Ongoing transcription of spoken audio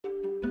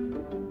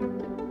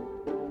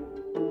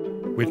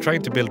We're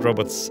trying to build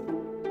robots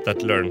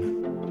that learn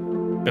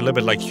a little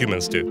bit like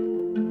humans do,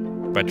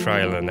 by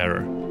trial and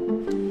error.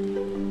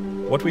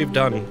 What we've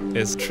done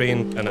is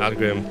train an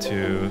algorithm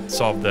to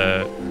solve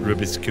the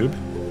Rubik's Cube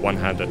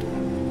one-handed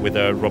with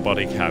a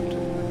robotic hand,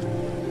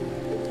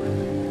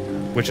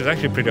 which is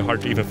actually pretty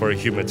hard even for a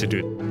human to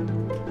do.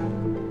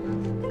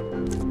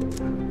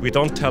 We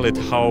don't tell it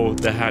how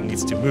the hand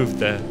needs to move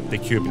the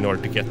cube in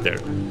order to get there.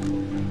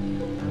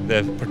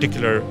 The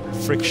particular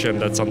friction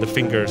that's on the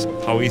fingers,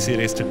 how easy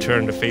it is to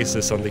turn the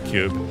faces on the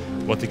cube,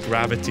 what the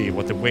gravity,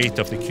 what the weight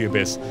of the cube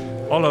is,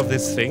 all of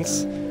these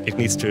things, it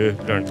needs to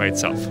learn by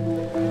itself.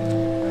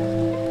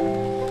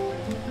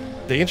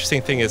 The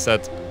interesting thing is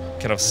that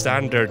kind of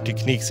standard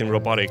techniques in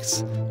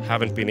robotics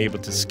haven't been able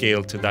to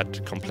scale to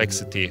that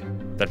complexity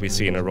that we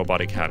see in a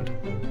robotic hand.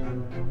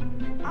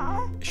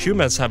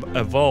 Humans have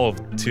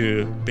evolved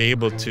to be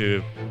able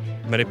to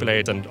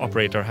manipulate and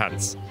operate our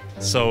hands.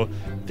 So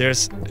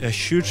there's a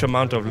huge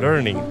amount of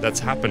learning that's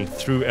happened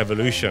through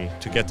evolution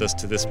to get us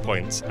to this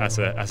point as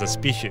a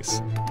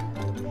species.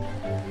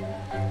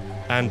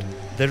 And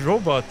the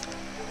robot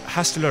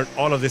has to learn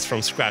all of this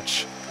from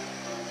scratch.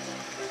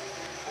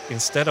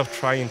 Instead of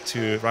trying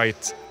to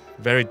write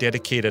very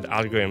dedicated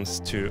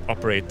algorithms to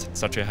operate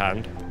such a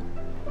hand,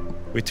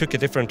 we took a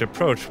different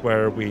approach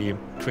where we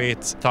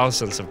create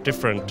thousands of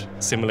different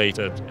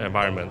simulated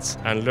environments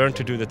and learn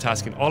to do the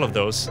task in all of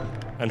those,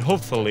 and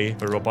hopefully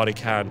a robotic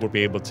hand will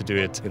be able to do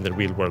it in the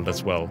real world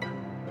as well.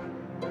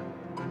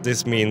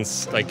 This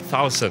means like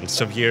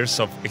thousands of years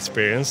of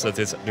experience that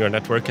this neural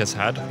network has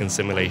had in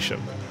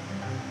simulation.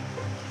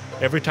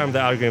 Every time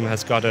the algorithm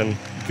has gotten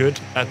good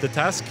at the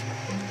task,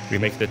 we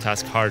make the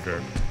task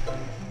harder.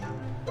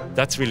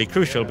 That's really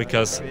crucial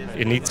because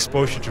it needs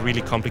exposure to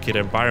really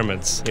complicated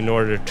environments in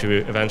order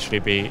to eventually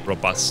be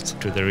robust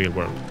to the real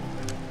world.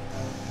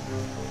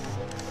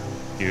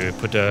 You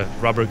put a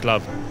rubber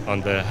glove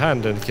on the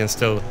hand and it can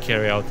still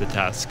carry out the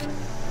task.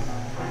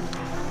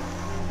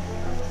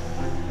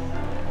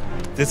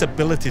 This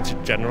ability to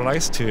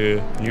generalize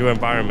to new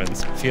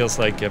environments feels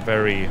like a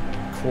very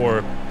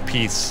core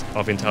piece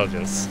of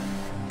intelligence.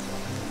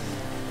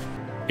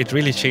 It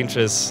really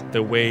changes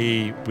the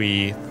way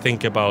we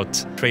think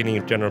about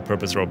training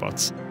general-purpose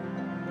robots.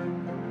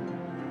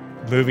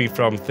 Moving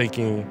from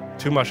thinking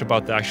too much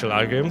about the actual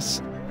algorithms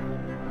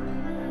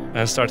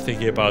and start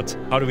thinking about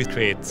how do we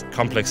create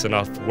complex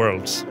enough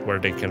worlds where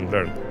they can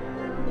learn.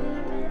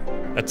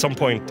 At some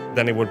point,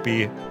 then it would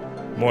be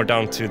more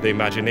down to the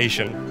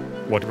imagination,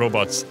 what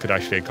robots could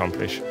actually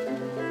accomplish.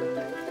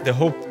 The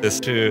hope is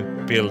to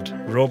build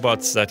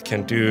robots that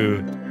can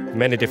do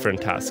many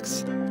different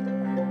tasks,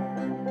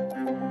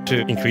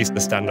 to increase the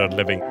standard of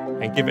living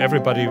and give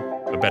everybody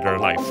a better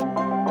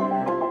life.